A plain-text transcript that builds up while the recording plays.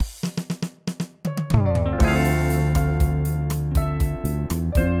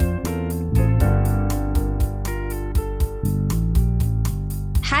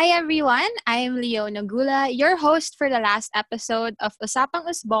everyone, I'm Leo Nagula, your host for the last episode of Usapang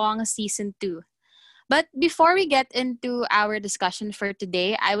Usbong Season 2. But before we get into our discussion for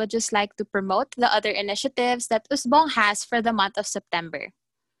today, I would just like to promote the other initiatives that Usbong has for the month of September.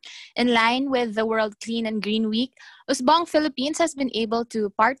 In line with the World Clean and Green Week, Usbong Philippines has been able to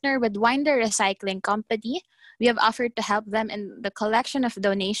partner with Winder Recycling Company. We have offered to help them in the collection of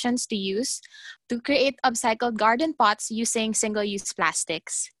donations to use to create upcycled garden pots using single-use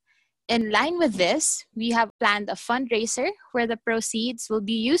plastics. In line with this, we have planned a fundraiser where the proceeds will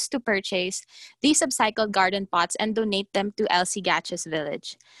be used to purchase these upcycled garden pots and donate them to LC Gatches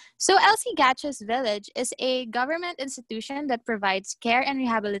Village. So, LC Gatches Village is a government institution that provides care and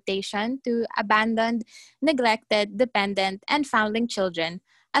rehabilitation to abandoned, neglected, dependent, and foundling children,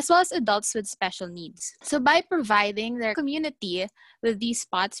 as well as adults with special needs. So, by providing their community with these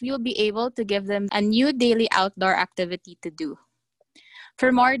spots, we will be able to give them a new daily outdoor activity to do. For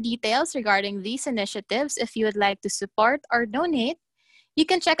more details regarding these initiatives, if you would like to support or donate, you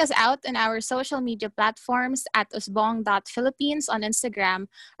can check us out on our social media platforms at usbong.philippines on Instagram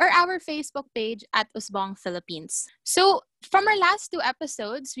or our Facebook page at Usbong Philippines. So, from our last two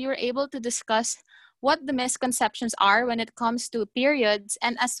episodes, we were able to discuss what the misconceptions are when it comes to periods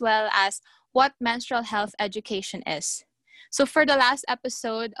and as well as what menstrual health education is. So, for the last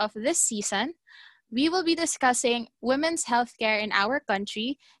episode of this season, we will be discussing women's healthcare in our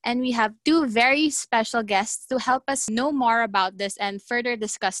country, and we have two very special guests to help us know more about this and further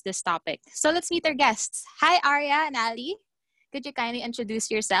discuss this topic. So let's meet our guests. Hi, Arya and Ali. Could you kindly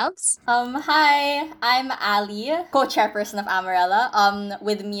introduce yourselves? Hi, I'm Ali, co-chairperson of Amarela.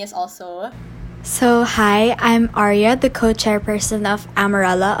 With me is also... So, hi, I'm Arya, the co-chairperson of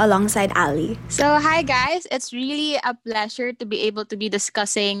Amarela alongside Ali. So, hi guys, it's really a pleasure to be able to be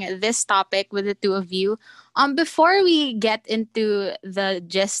discussing this topic with the two of you. Before we get into the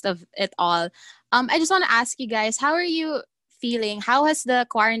gist of it all, I just want to ask you guys, how are you feeling? How has the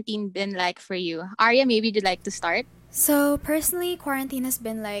quarantine been like for you? Arya, maybe you'd like to start? So, personally, quarantine has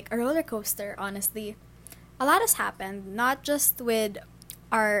been like a roller coaster, honestly. A lot has happened, not just with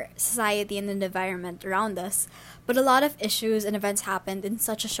our society and the environment around us, but a lot of issues and events happened in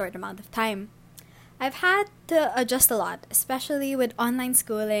such a short amount of time. I've had to adjust a lot, especially with online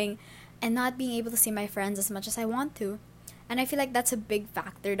schooling and not being able to see my friends as much as I want to. And I feel like that's a big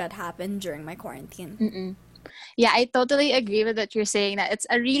factor that happened during my quarantine. Mm-mm. Yeah, I totally agree with what you're saying, that it's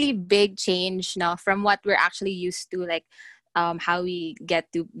a really big change now from what we're actually used to, like how we get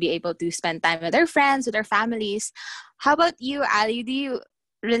to be able to spend time with our friends, with our families. How about you, Ali? Do you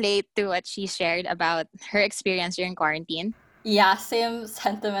relate to what she shared about her experience during quarantine? Yeah, same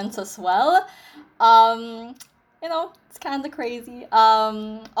sentiments as well. Um, it's kind of crazy.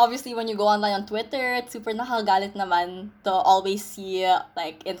 Obviously, when you go online on Twitter, it's super nakagalit naman to always see,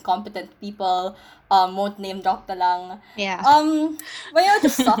 like, incompetent people, won't name drop na lang. Yeah. But it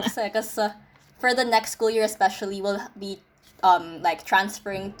just sucks because for the next school year especially, we'll be, like,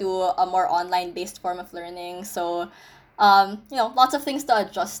 transferring to a more online-based form of learning. So, lots of things to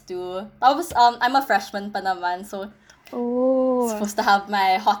adjust to. I'm a freshman pa naman, so supposed to have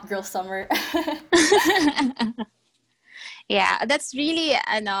my hot girl summer. Yeah, that's really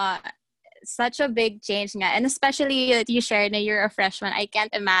such a big change nga. And especially that you shared that you're a freshman. I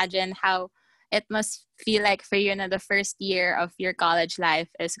can't imagine how it must feel like for you the first year of your college life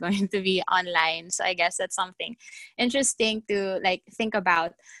is going to be online. So I guess that's something interesting to like think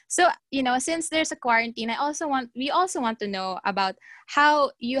about. So, since there's a quarantine, we also want to know about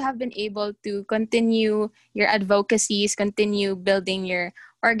how you have been able to continue your advocacies, continue building your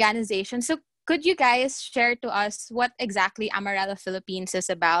organization. So could you guys share to us what exactly Amarela Philippines is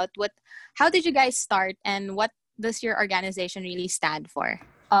about? How did you guys start, and what does your organization really stand for?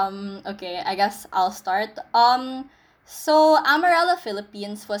 Okay, I guess I'll start. So Amarela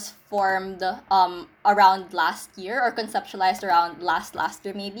Philippines was formed around last year, or conceptualized around last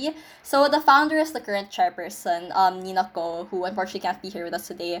year maybe. So the founder is the current chairperson, Nina Ko, who unfortunately can't be here with us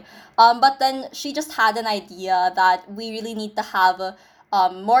today. But then she just had an idea that we really need to have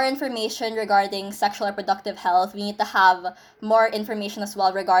more information regarding sexual and reproductive health. We need to have more information as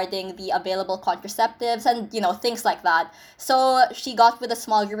well regarding the available contraceptives and, things like that. So she got with a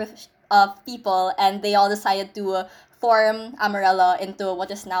small group of people, and they all decided to form Amarela into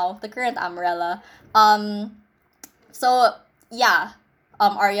what is now the current Amarela. So, yeah.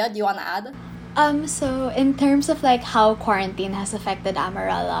 Arya, do you want to add? So in terms of like how quarantine has affected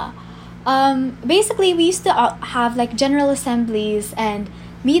Amarela, basically we used to have like general assemblies and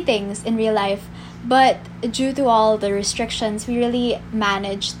meetings in real life, but due to all the restrictions, we really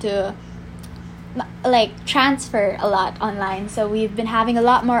managed to like transfer a lot online. So we've been having a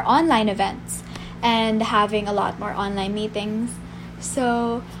lot more online events and having a lot more online meetings.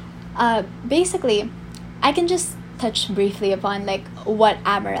 So basically, I can just touch briefly upon like what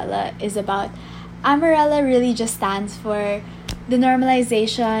Amarela is about. Amarela really just stands for the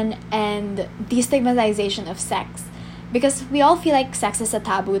normalization and destigmatization of sex, because we all feel like sex is a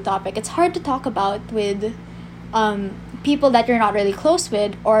taboo topic. It's hard to talk about with people that you're not really close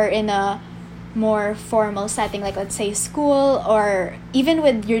with, or in a more formal setting, like let's say school, or even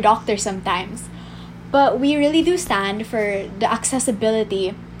with your doctor sometimes. But we really do stand for the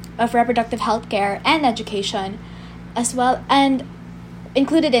accessibility of reproductive health care and education as well. And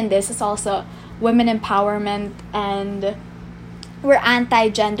included in this is also women empowerment, and we're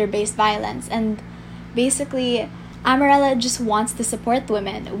anti-gender based violence. And basically, Amarella just wants to support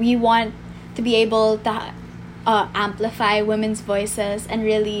women. We want to be able to amplify women's voices and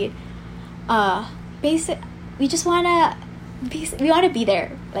really we just want to be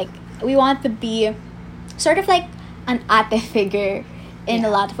there. Like, we want to be sort of like an ate figure in a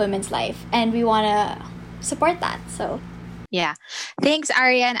lot of women's life, and we want to support that. So yeah, thanks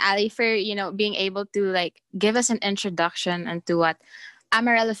Arya and Ali for being able to like give us an introduction into what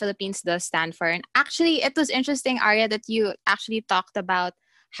Amarela Philippines does stand for. And actually, it was interesting, Arya, that you actually talked about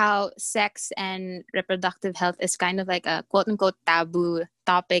how sex and reproductive health is kind of like a quote unquote taboo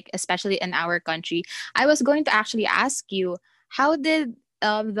topic, especially in our country. I was going to actually ask you, how did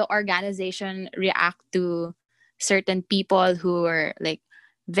the organization react to certain people who were like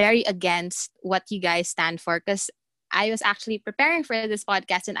very against what you guys stand for? Because I was actually preparing for this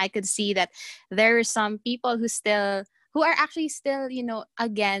podcast, and I could see that there are some people who are actually still,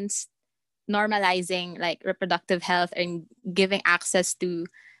 against normalizing like reproductive health and giving access to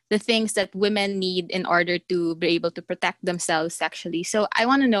the things that women need in order to be able to protect themselves sexually. So I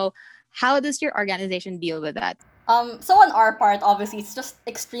want to know, how does your organization deal with that? So on our part, obviously, it's just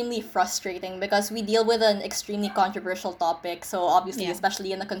extremely frustrating because we deal with an extremely controversial topic. So obviously,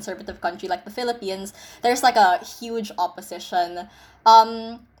 especially in a conservative country like the Philippines, there's like a huge opposition.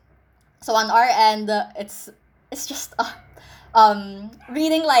 So on our end, it's just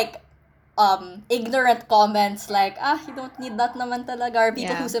reading like ignorant comments like, you don't need that naman talaga, or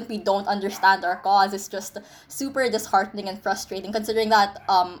people who simply don't understand our cause. Is just super disheartening and frustrating, considering that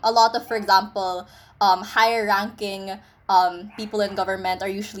a lot of, for example, higher ranking people in government are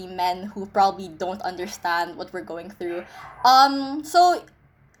usually men who probably don't understand what we're going through. So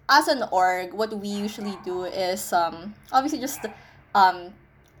as an org, what we usually do is obviously just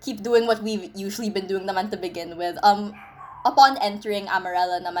keep doing what we've usually been doing naman to begin with. Upon entering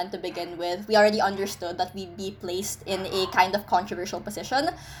Amarela naman to begin with, we already understood that we'd be placed in a kind of controversial position.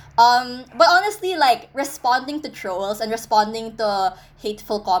 But honestly, like, responding to trolls and responding to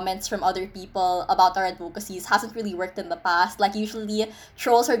hateful comments from other people about our advocacies hasn't really worked in the past. Like, usually,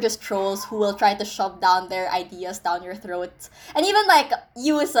 trolls are just trolls who will try to shove down their ideas down your throat. And even, like,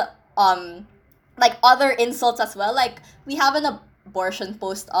 use, like, other insults as well. Like, we have an abortion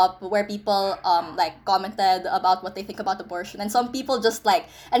post up where people like commented about what they think about abortion, and some people just like,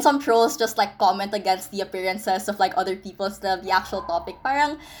 and some trolls just like comment against the appearances of like other people instead of the actual topic.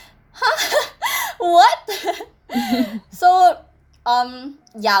 Parang, huh? What? So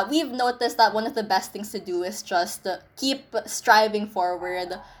yeah, we've noticed that one of the best things to do is just keep striving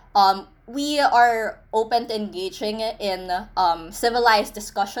forward. We are open to engaging in civilized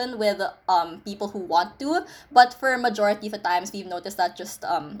discussion with people who want to, but for majority of the times, we've noticed that just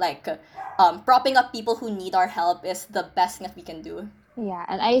propping up people who need our help is the best thing that we can do. Yeah,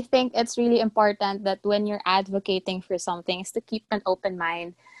 and I think it's really important that when you're advocating for something, is to keep an open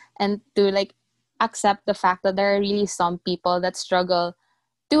mind and to like accept the fact that there are really some people that struggle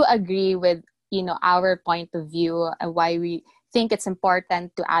to agree with our point of view and why we think it's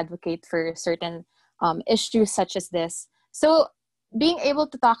important to advocate for certain issues such as this. So being able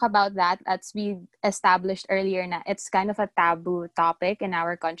to talk about that, as we established earlier, na it's kind of a taboo topic in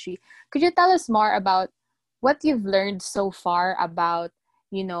our country. Could you tell us more about what you've learned so far about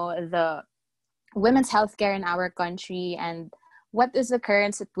the women's healthcare in our country, and what is the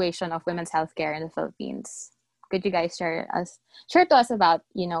current situation of women's healthcare in the Philippines? Could you guys share to us about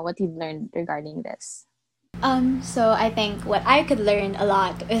what you've learned regarding this? So I think what I could learn a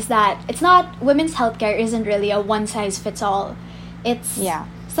lot is that it's not, women's healthcare isn't really a one size fits all. It's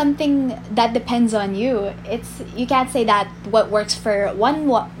something that depends on you. You can't say that what works for one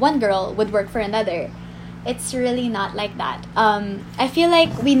girl would work for another. It's really not like that. I feel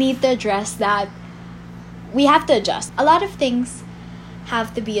like we need to address that. We have to adjust. A lot of things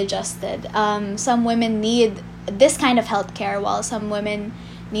have to be adjusted. Some women need this kind of healthcare, while some women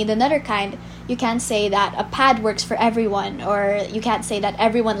need another kind. You can't say that a pad works for everyone, or you can't say that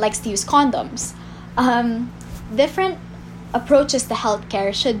everyone likes to use condoms. Different approaches to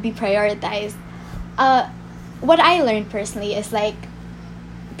healthcare should be prioritized. What I learned personally is like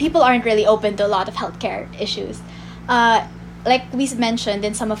people aren't really open to a lot of healthcare issues. Like we mentioned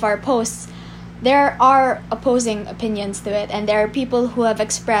in some of our posts, there are opposing opinions to it, and there are people who have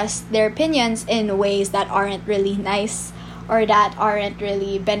expressed their opinions in ways that aren't really nice or that aren't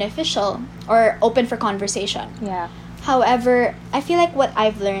really beneficial or open for conversation. Yeah. However, I feel like what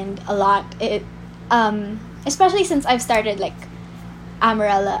I've learned a lot, especially since I've started like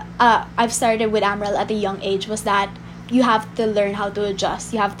Amarela, I've started with Amarela at a young age, was that you have to learn how to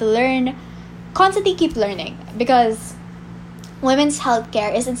adjust. You have to learn, constantly keep learning, because women's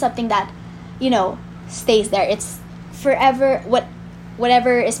healthcare isn't something that, stays there. It's forever.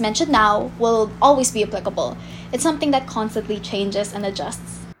 Whatever is mentioned now will always be applicable. It's something that constantly changes and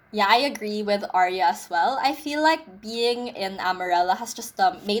adjusts. Yeah, I agree with Arya as well. I feel like being in Amarella has just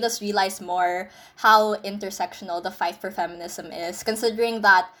made us realize more how intersectional the fight for feminism is, considering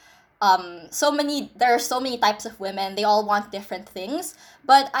that there are so many types of women. They all want different things.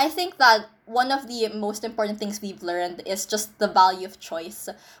 But I think that one of the most important things we've learned is just the value of choice,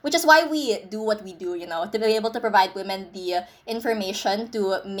 which is why we do what we do, to be able to provide women the information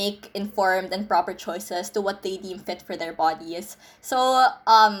to make informed and proper choices to what they deem fit for their bodies. So,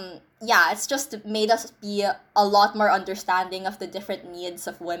 yeah, it's just made us be a lot more understanding of the different needs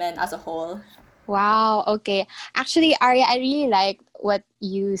of women as a whole. Wow. Okay. Actually, Arya, I really like what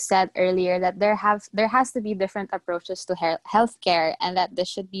you said earlier, that there has to be different approaches to healthcare, and that this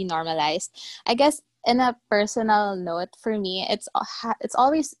should be normalized. I guess in a personal note, for me, it's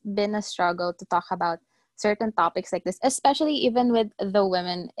always been a struggle to talk about certain topics like this, especially even with the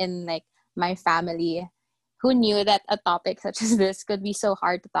women in like my family, who knew that a topic such as this could be so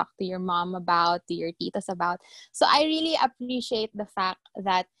hard to talk to your mom about, to your titas about. So I really appreciate the fact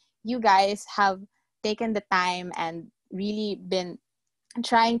that you guys have taken the time and really been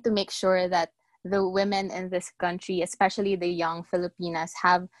trying to make sure that the women in this country, especially the young Filipinas,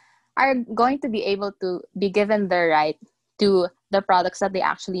 are going to be able to be given the right to the products that they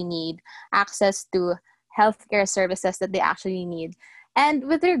actually need, access to healthcare services that they actually need. And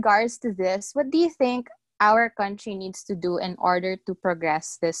with regards to this, what do you think our country needs to do in order to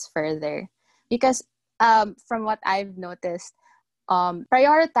progress this further? Because from what I've noticed,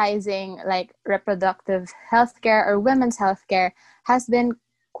 prioritizing like reproductive healthcare or women's healthcare has been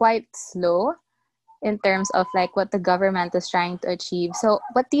quite slow in terms of like what the government is trying to achieve. So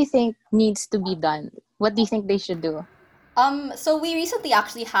what do you think needs to be done? What do you think they should do? So we recently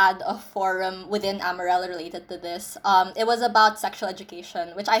actually had a forum within Amarella related to this. It was about sexual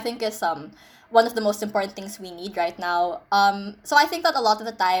education, which I think is one of the most important things we need right now. So I think that a lot of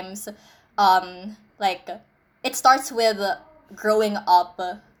the times, like it starts with growing up,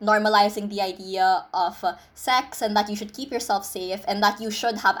 normalizing the idea of sex, and that you should keep yourself safe, and that you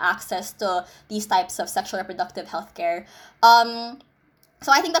should have access to these types of sexual reproductive healthcare.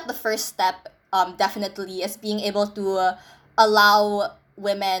 So I think that the first step, definitely, is being able to allow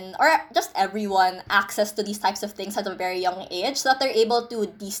women or just everyone access to these types of things at a very young age, so that they're able to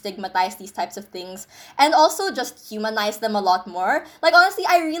destigmatize these types of things and also just humanize them a lot more. Like, honestly,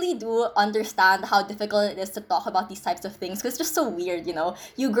 I really do understand how difficult it is to talk about these types of things, because it's just so weird.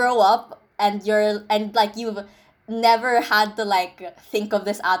 You grow up and you've never had to like think of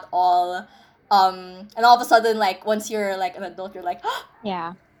this at all, and all of a sudden, like, once you're like an adult, you're like,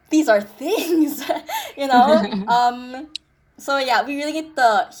 Yeah. these are things. you know so yeah, we really need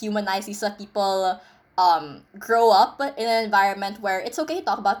to humanize these so that people grow up in an environment where it's okay to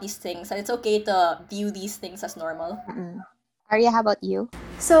talk about these things, and it's okay to view these things as normal. Mm-mm. Arya, how about you?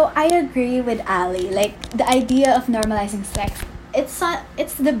 So I agree with Ali. Like the idea of normalizing sex, it's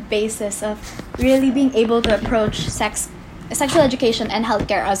the basis of really being able to approach sexual education and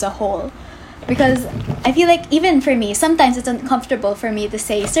healthcare as a whole. Because I feel like even for me, sometimes it's uncomfortable for me to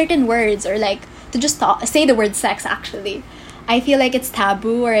say certain words, or like to just say the word sex. Actually, I feel like it's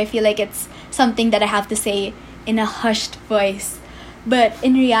taboo, or I feel like it's something that I have to say in a hushed voice. But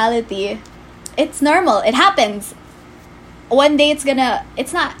in reality, it's normal. It happens. One day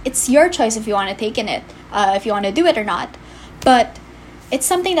it's your choice if you want to take in it, if you want to do it or not. But it's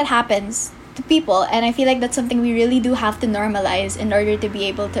something that happens to people, and I feel like that's something we really do have to normalize in order to be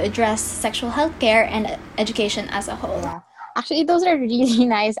able to address sexual health care and education as a whole. Yeah. Actually, those are really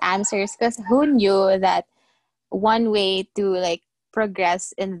nice answers, because who knew that one way to like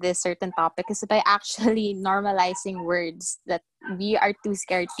progress in this certain topic is by actually normalizing words that we are too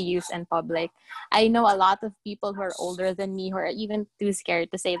scared to use in public. I know a lot of people who are older than me who are even too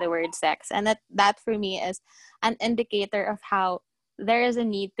scared to say the word sex. And that for me is an indicator of how there is a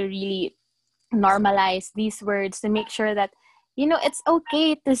need to really normalize these words to make sure that it's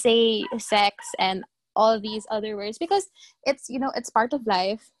okay to say sex and all these other words because it's part of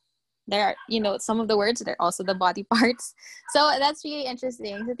life. There are some of the words, they're also the body parts, so that's really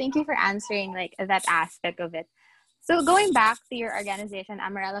interesting. So thank you for answering like that aspect of it. So going back to your organization,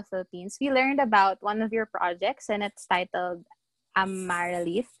 Amarela Philippines, we learned about one of your projects and it's titled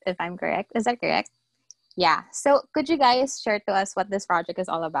Amaraleaf, if I'm correct. Is that correct? Yeah. So could you guys share to us what this project is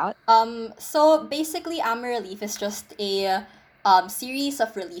all about? So basically, Relief is just a series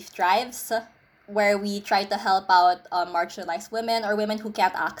of relief drives where we try to help out marginalized women or women who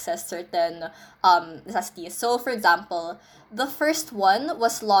can't access certain necessities. So, for example, the first one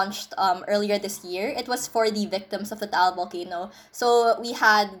was launched earlier this year. It was for the victims of the Taal volcano. So we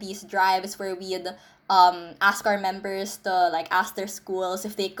had these drives where we'd ask our members to like ask their schools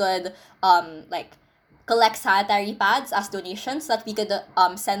if they could like collect sanitary pads as donations so that we could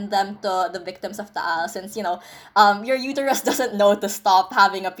send them to the victims of Taal, since your uterus doesn't know to stop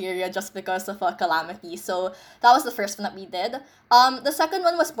having a period just because of a calamity. So that was the first one that we did. The second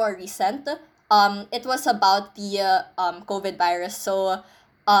one was more recent. It was about the COVID virus. So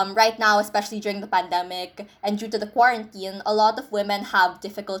right now, especially during the pandemic and due to the quarantine, a lot of women have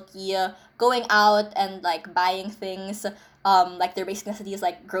difficulty going out and like buying things, like their basic necessities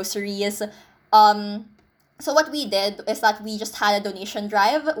like groceries. Um, so what we did is that we just had a donation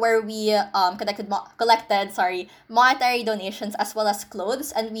drive where we collected monetary donations as well as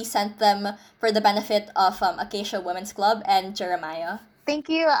clothes, and we sent them for the benefit of Acacia Women's Club and Jeremiah. Thank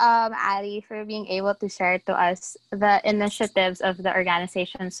you, Ali, for being able to share to us the initiatives of the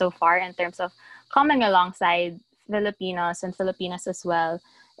organization so far in terms of coming alongside Filipinos and Filipinas as well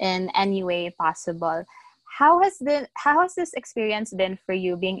in any way possible. How has this experience been for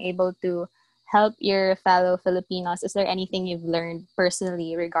you being able to help your fellow Filipinos? Is there anything you've learned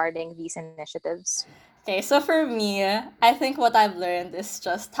personally regarding these initiatives? Okay, so for me, I think what I've learned is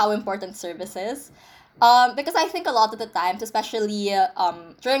just how important service is. Because I think a lot of the times, especially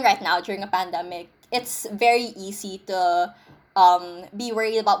during right now, during a pandemic, it's very easy to be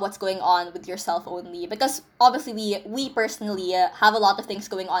worried about what's going on with yourself only. Because obviously, we personally have a lot of things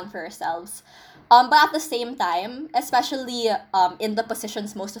going on for ourselves. But at the same time, especially in the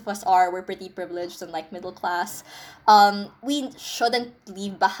positions most of us are, we're pretty privileged and like middle class. We shouldn't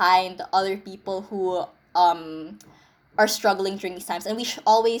leave behind other people who are struggling during these times, and we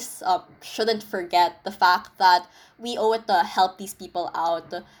always shouldn't forget the fact that we owe it to help these people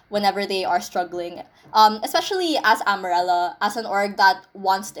out whenever they are struggling. Especially as Amarella, as an org that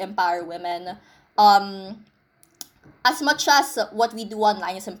wants to empower women. As much as what we do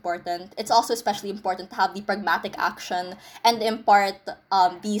online is important, it's also especially important to have the pragmatic action and impart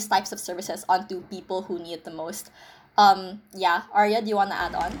these types of services onto people who need it the most. Yeah, Arya, do you want to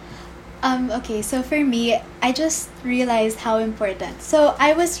add on? Okay, so for me, I just realized how important. So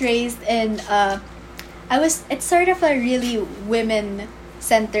I was raised in it's sort of a really women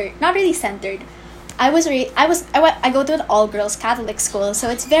centered, not really centered. I go to an all girls Catholic school, so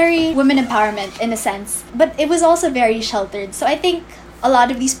it's very women empowerment in a sense, but it was also very sheltered. So I think a lot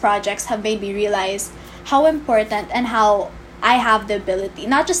of these projects have made me realize how important and how I have the ability,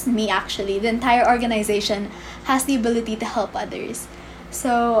 not just me actually, the entire organization has the ability to help others.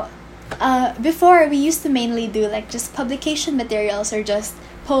 So before we used to mainly do like just publication materials or just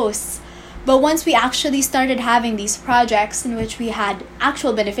posts, but once we actually started having these projects in which we had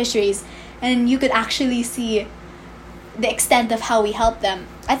actual beneficiaries and you could actually see the extent of how we help them,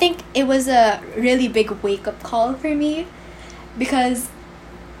 I think it was a really big wake-up call for me, because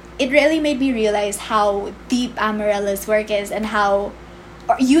it really made me realize how deep Amarella's work is and how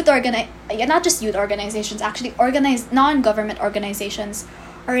not just youth organizations, actually organized non-government organizations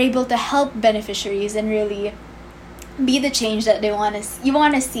are able to help beneficiaries and really be the change that you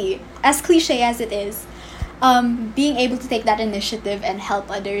want to see. As cliche as it is, being able to take that initiative and help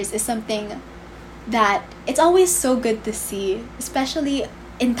others is something that it's always so good to see, especially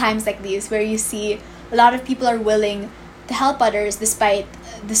in times like these where you see a lot of people are willing to help others despite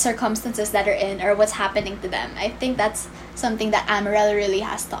the circumstances that are in or what's happening to them. I think that's something that Amarella really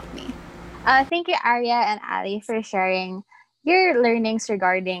has taught me. Thank you, Arya and Ali, for sharing your learnings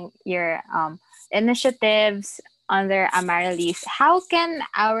regarding your initiatives under Amaraleaf. How can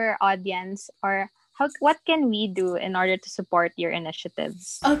our audience, or what can we do in order to support your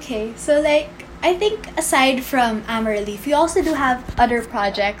initiatives? Okay, so like I think aside from Amarela, we also do have other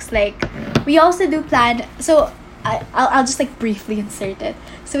projects. Like we also do plan. So I'll just like briefly insert it.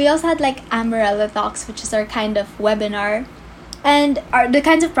 So we also had like Amarela Talks, which is our kind of webinar, and the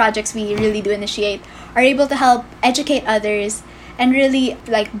kinds of projects we really do initiate are able to help educate others and really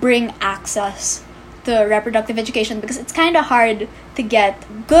like bring access to reproductive education, because it's kind of hard to get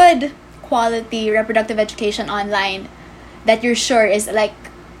good quality reproductive education online that you're sure is like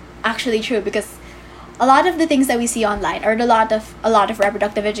actually true, because a lot of the things that we see online, or a lot of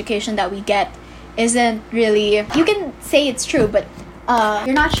reproductive education that we get, isn't really, you can say it's true, but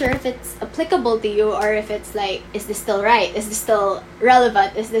you're not sure if it's applicable to you, or if it's like, is this still right, is this still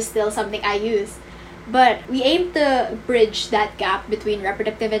relevant, is this still something I use. But we aim to bridge that gap between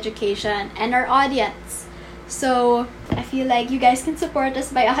reproductive education and our audience. So I feel like you guys can support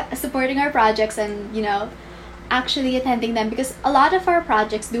us by supporting our projects and, actually attending them, because a lot of our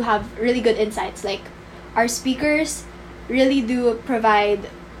projects do have really good insights. Like our speakers really do provide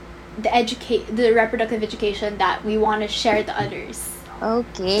the reproductive education that we want to share to others.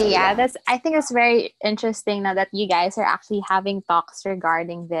 Okay, So, yeah, yeah. I think it's very interesting now that you guys are actually having talks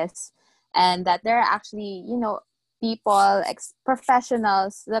regarding this, and that there are actually, people,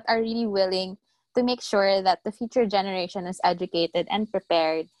 professionals that are really willing to make sure that the future generation is educated and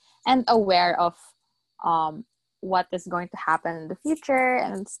prepared and aware of um what is going to happen in the future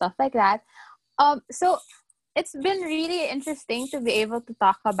and stuff like that. So it's been really interesting to be able to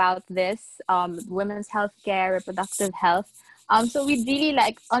talk about this, women's healthcare, reproductive health. So we'd really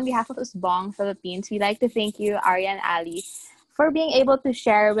like, on behalf of Usbong Philippines, we'd like to thank you, Arya and Ali, for being able to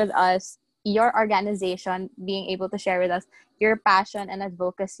share with us your organization, being able to share with us your passion and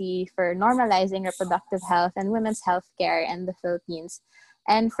advocacy for normalizing reproductive health and women's healthcare in the Philippines,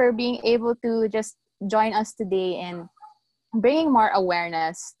 and for being able to just join us today in bringing more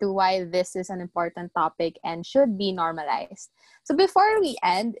awareness to why this is an important topic and should be normalized. So before we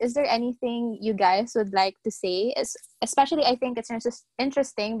end, is there anything you guys would like to say? Especially, I think it's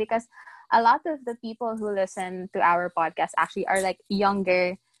interesting because a lot of the people who listen to our podcast actually are like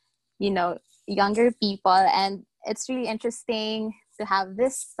younger people, and it's really interesting to have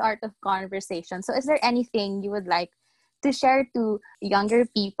this sort of conversation. So is there anything you would like to share to younger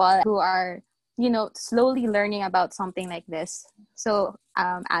people who are slowly learning about something like this? So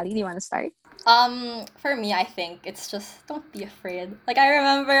Ali, do you want to start? For me, I think it's just don't be afraid. Like I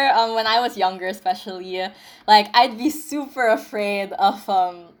remember, when I was younger, especially, like I'd be super afraid of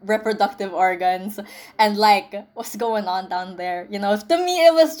reproductive organs and like what's going on down there. To me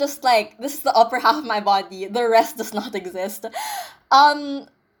it was just like this is the upper half of my body. The rest does not exist. Um,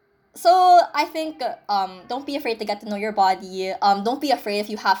 so I think don't be afraid to get to know your body. Don't be afraid if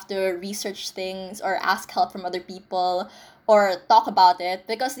you have to research things or ask help from other people or talk about it,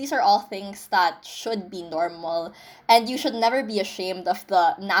 because these are all things that should be normal, and you should never be ashamed of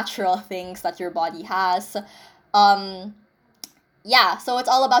the natural things that your body has. Um yeah, so it's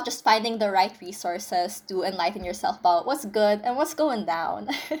all about just finding the right resources to enlighten yourself about what's good and what's going down.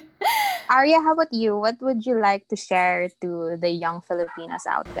 Arya, how about you? What would you like to share to the young Filipinas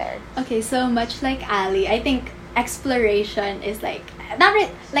out there? Okay, so much like Ali, I think exploration is like not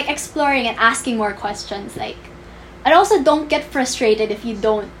really, like exploring and asking more questions. Like, and also don't get frustrated if you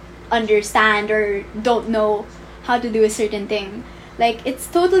don't understand or don't know how to do a certain thing. Like, it's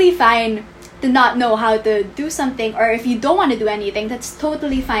totally fine to not know how to do something, or if you don't want to do anything, that's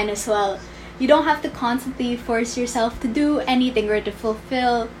totally fine as well. You don't have to constantly force yourself to do anything or to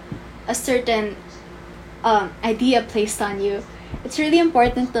fulfill a certain idea placed on you. It's really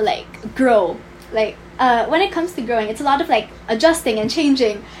important to like grow. Like when it comes to growing, it's a lot of like adjusting and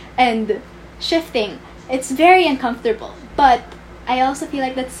changing and shifting. It's very uncomfortable, but I also feel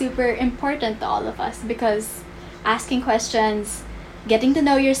like that's super important to all of us, because asking questions, getting to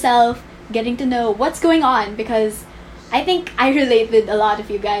know yourself, getting to know what's going on, because I think I relate with a lot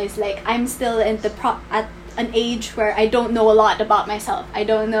of you guys. Like, I'm still at an age where I don't know a lot about myself. I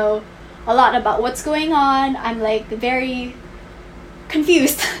don't know a lot about what's going on. I'm like very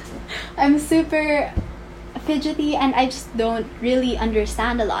confused. I'm super fidgety and I just don't really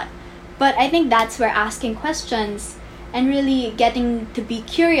understand a lot. But I think that's where asking questions and really getting to be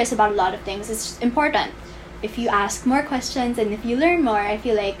curious about a lot of things is important. If you ask more questions and if you learn more, I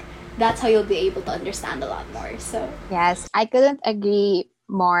feel like that's how you'll be able to understand a lot more. So Yes, I couldn't agree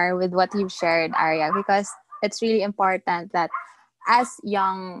more with what you've shared, Arya, because it's really important that as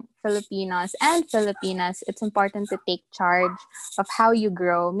young Filipinos and Filipinas, it's important to take charge of how you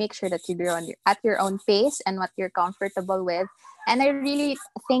grow. Make sure that you grow at your own pace and what you're comfortable with. And I really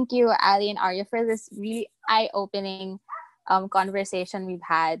thank you, Ali and Arya, for this really eye-opening conversation we've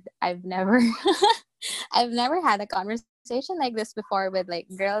had. I've never I've never had a conversation like this before with like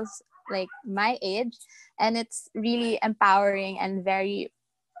girls like my age, and it's really empowering and very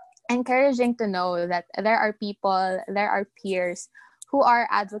encouraging to know that there are people, there are peers who are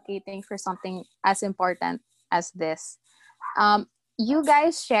advocating for something as important as this. Um, you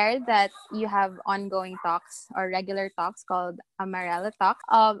guys shared that you have ongoing talks or regular talks called Amarela Talks.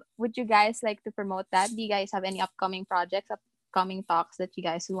 Would you guys like to promote that? Do you guys have any upcoming projects, upcoming talks that you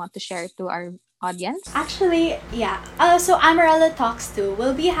guys want to share to our audience? Actually, yeah. So Amarella Talks too.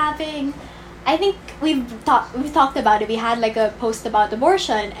 We'll be having. I think we've talked about it. We had like a post about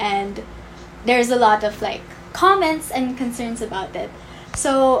abortion, and there's a lot of like comments and concerns about it.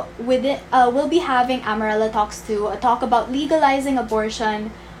 So with it, we'll be having Amarella Talks too. A talk about legalizing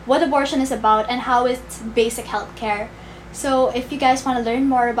abortion, what abortion is about, and how it's basic healthcare. So if you guys want to learn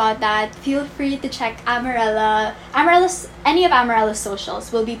more about that, feel free to check any of Amarella's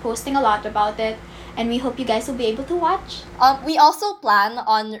socials. We'll be posting a lot about it, and we hope you guys will be able to watch. We also plan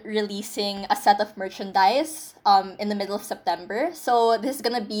on releasing a set of merchandise in the middle of September. So this is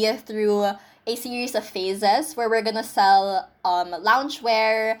gonna be through a series of phases where we're gonna sell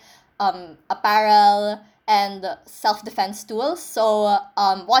loungewear, apparel, and self-defense tools. So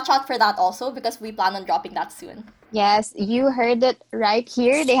watch out for that also because we plan on dropping that soon. Yes, you heard it right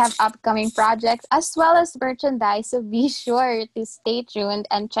here. They have upcoming projects as well as merchandise. So be sure to stay tuned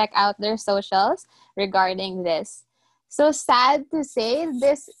and check out their socials regarding this. So sad to say,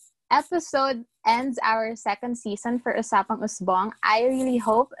 this episode ends our second season for Usapang Usbong. I really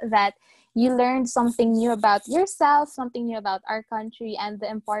hope that you learned something new about yourself, something new about our country, and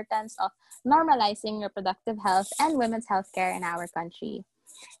the importance of normalizing reproductive health and women's healthcare in our country.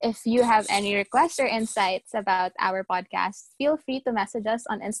 If you have any requests or insights about our podcast, feel free to message us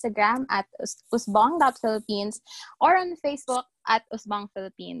on Instagram at usbong.philippines or on Facebook at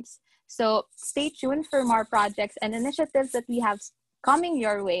usbongphilippines. So stay tuned for more projects and initiatives that we have coming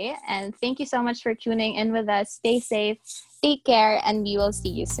your way. And thank you so much for tuning in with us. Stay safe, take care, and we will see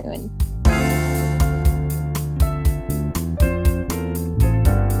you soon.